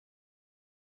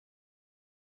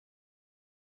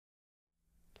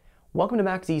Welcome to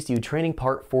MaxxEcu Training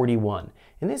Part 41.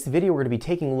 In this video, we're going to be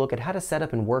taking a look at how to set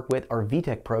up and work with our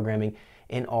VTEC programming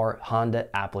in our Honda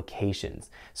applications.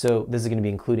 So this is going to be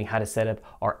including how to set up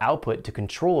our output to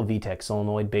control a VTEC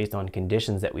solenoid based on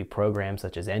conditions that we program,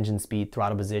 such as engine speed,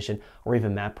 throttle position, or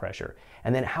even map pressure.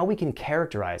 And then how we can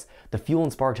characterize the fuel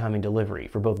and spark timing delivery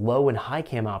for both low and high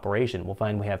cam operation. We'll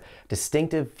find we have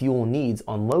distinctive fuel needs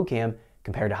on low cam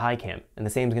compared to high cam, and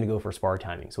the same is going to go for spark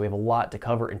timing. So we have a lot to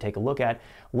cover and take a look at.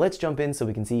 Let's jump in so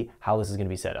we can see how this is going to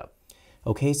be set up.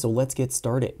 Okay, so let's get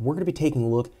started. We're going to be taking a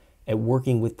look at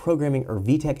working with programming our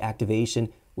VTEC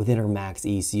activation within our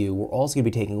MaxxEcu. We're also going to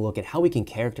be taking a look at how we can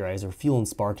characterize our fuel and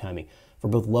spark timing for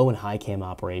both low and high cam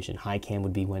operation. High cam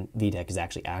would be when VTEC is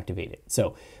actually activated.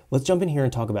 So let's jump in here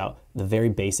and talk about the very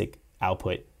basic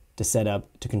output to set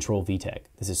up to control VTEC.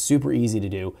 This is super easy to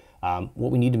do.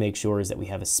 What we need to make sure is that we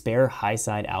have a spare high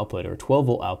side output or 12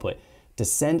 volt output to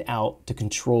send out to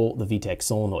control the VTEC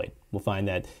solenoid. We'll find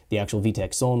that the actual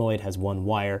VTEC solenoid has one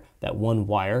wire. That one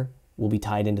wire will be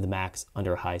tied into the max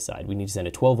under a high side. We need to send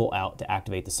a 12 volt out to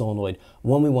activate the solenoid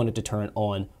when we want it to turn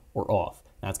on or off.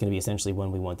 That's going to be essentially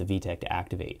when we want the VTEC to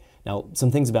activate. Now,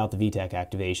 some things about the VTEC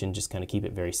activation, just kind of keep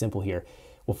it very simple here.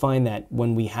 We'll find that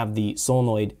when we have the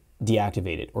solenoid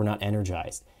deactivated or not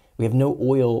energized, we have no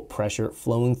oil pressure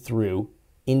flowing through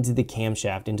into the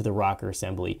camshaft, into the rocker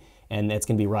assembly, and that's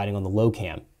going to be riding on the low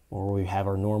cam, or we have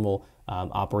our normal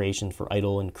operation for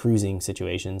idle and cruising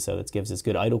situations. So that gives us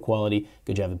good idle quality,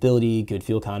 good drivability, good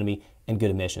fuel economy, and good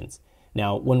emissions.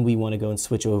 Now, when we want to go and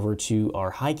switch over to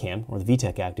our high cam or the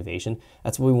VTEC activation,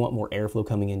 that's when we want more airflow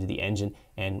coming into the engine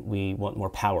and we want more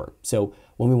power. So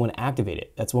when we want to activate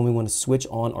it, that's when we want to switch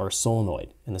on our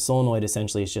solenoid. And the solenoid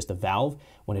essentially is just a valve.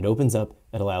 When it opens up,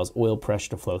 it allows oil pressure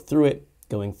to flow through it,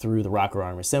 going through the rocker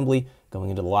arm assembly,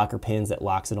 going into the locker pins that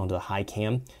locks it onto the high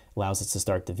cam, allows us to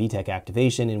start the VTEC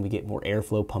activation, and we get more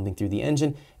airflow pumping through the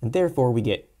engine, and therefore we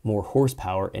get more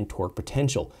horsepower and torque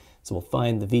potential. So we'll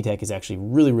find the VTEC is actually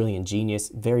really ingenious,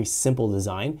 very simple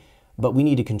design, but we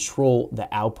need to control the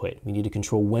output. We need to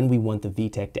control when we want the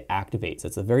VTEC to activate. So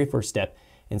that's the very first step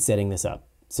in setting this up.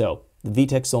 So the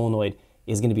VTEC solenoid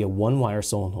is going to be a one-wire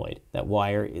solenoid. The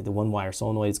one-wire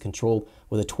solenoid is controlled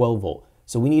with a 12 volt.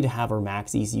 So we need to have our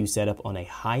MaxxEcu set up on a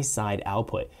high side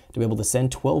output to be able to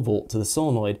send 12 volt to the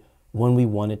solenoid when we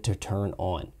want it to turn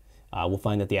on. We'll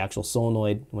find that the actual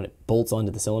solenoid, when it bolts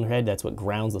onto the cylinder head, that's what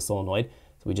grounds the solenoid.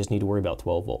 So we just need to worry about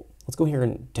 12 volt. Let's go here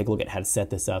and take a look at how to set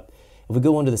this up. If we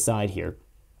go onto the side here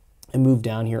and move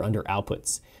down here under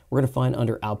outputs, we're going to find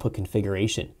under output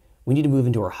configuration, we need to move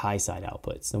into our high side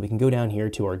outputs. Now we can go down here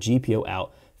to our GPO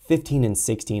out 15 and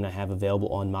 16 I have available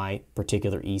on my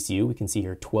particular ECU. We can see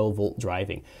here 12 volt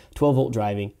driving. 12 volt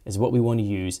driving is what we want to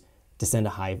use to send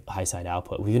a high side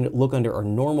output. We can look under our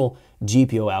normal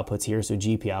GPO outputs here, so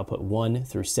GPO output 1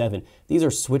 through 7. These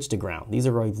are switched to ground. These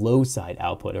are our low side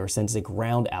output, or sends a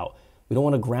ground out. We don't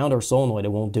want to ground our solenoid,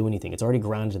 it won't do anything. It's already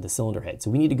grounded to the cylinder head. So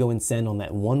we need to go and send on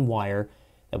that one wire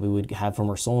that we would have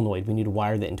from our solenoid. We need to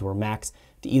wire that into our max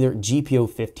to either GPO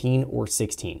 15 or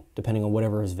 16, depending on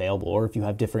whatever is available, or if you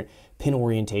have different pin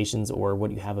orientations or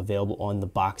what you have available on the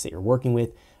box that you're working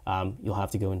with, you'll have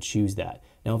to go and choose that.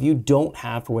 Now, if you don't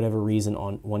have, for whatever reason,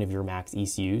 on one of your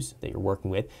MaxxEcus that you're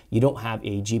working with, you don't have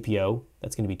a GPO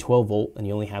that's going to be 12 volt and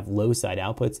you only have low side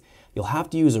outputs, you'll have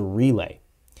to use a relay.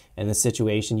 In this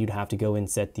situation, you'd have to go and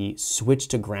set the switch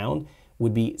to ground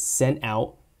would be sent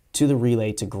out to the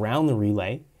relay to ground the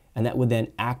relay, and that would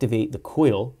then activate the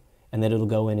coil, and then it'll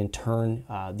go in and turn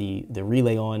the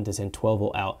relay on to send 12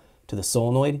 volt out to the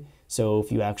solenoid. So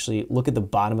if you actually look at the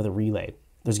bottom of the relay,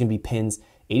 there's going to be pins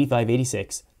 85,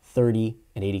 86, 30,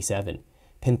 and 87.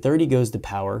 Pin 30 goes to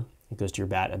power, it goes to your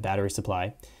battery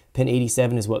supply. Pin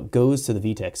 87 is what goes to the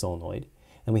VTEC solenoid.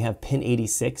 And we have pin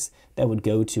 86 that would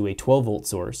go to a 12 volt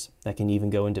source that can even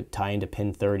go into tie into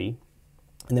pin 30.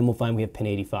 And then we'll find we have pin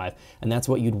 85, and that's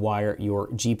what you'd wire your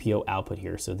GPO output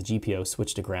here. So the GPO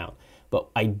switch to ground. But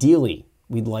ideally,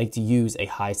 we'd like to use a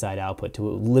high side output to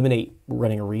eliminate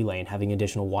running a relay and having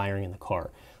additional wiring in the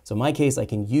car. So in my case, I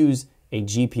can use a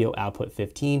GPO output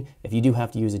 15. If you do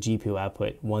have to use a GPO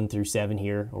output 1 through 7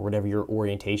 here, or whatever your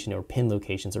orientation or pin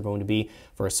locations are going to be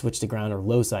for a switch to ground or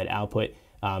low side output,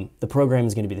 the program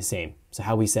is going to be the same. So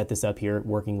how we set this up here,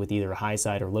 working with either a high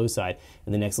side or low side,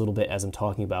 in the next little bit as I'm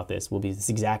talking about this, will be this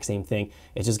exact same thing.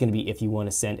 It's just going to be if you want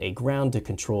to send a ground to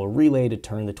control a relay to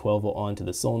turn the 12 volt on to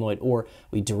the solenoid, or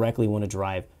we directly want to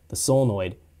drive the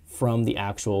solenoid from the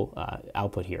actual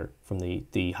output here, from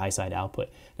the high side output.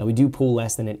 Now we do pull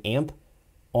less than an amp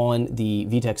on the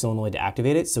VTEC solenoid to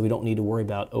activate it, so we don't need to worry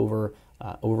about over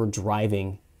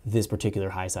driving this particular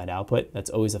high side output. That's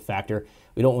always a factor.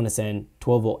 We don't want to send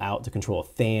 12 volt out to control a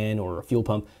fan or a fuel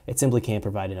pump. It simply can't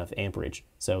provide enough amperage.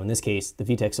 So in this case, the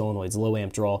VTEC solenoid's low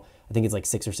amp draw, I think it's like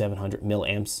 600 or 700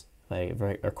 milliamps, if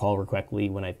I recall correctly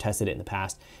when I've tested it in the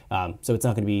past. So it's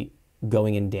not going to be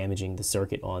going and damaging the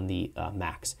circuit on the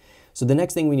Max. So the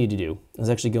next thing we need to do is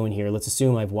actually go in here. Let's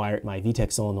assume I've wired my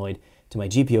VTEC solenoid to my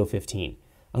GPO 15.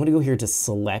 I'm going to go here to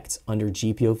select under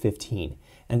GPO 15.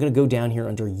 I'm going to go down here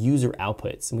under user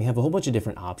outputs, and we have a whole bunch of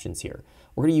different options here.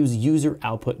 We're going to use user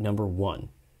output number 1.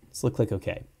 So let's click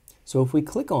OK. So if we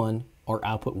click on our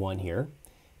output 1 here,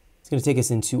 it's going to take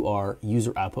us into our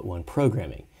user output 1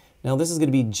 programming. Now this is going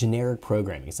to be generic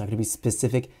programming. It's not going to be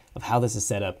specific of how this is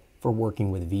set up for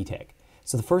working with VTEC.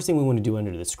 So the first thing we want to do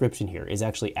under the description here is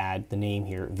actually add the name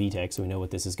here, VTEC, so we know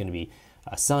what this is going to be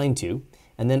assigned to.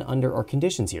 And then under our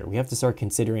conditions here, we have to start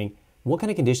considering what kind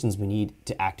of conditions we need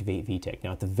to activate VTEC.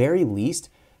 Now at the very least,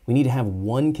 we need to have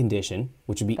one condition,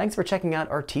 which would be... Thanks for checking out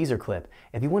our teaser clip.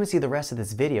 If you want to see the rest of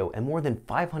this video and more than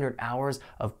 500 hours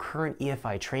of current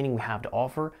EFI training we have to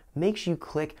offer, make sure you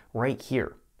click right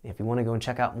here. If you want to go and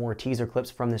check out more teaser clips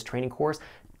from this training course,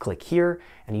 click here,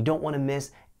 and you don't want to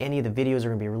miss any of the videos we're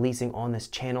going to be releasing on this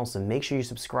channel, so make sure you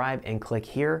subscribe and click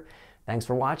here. Thanks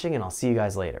for watching, and I'll see you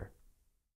guys later.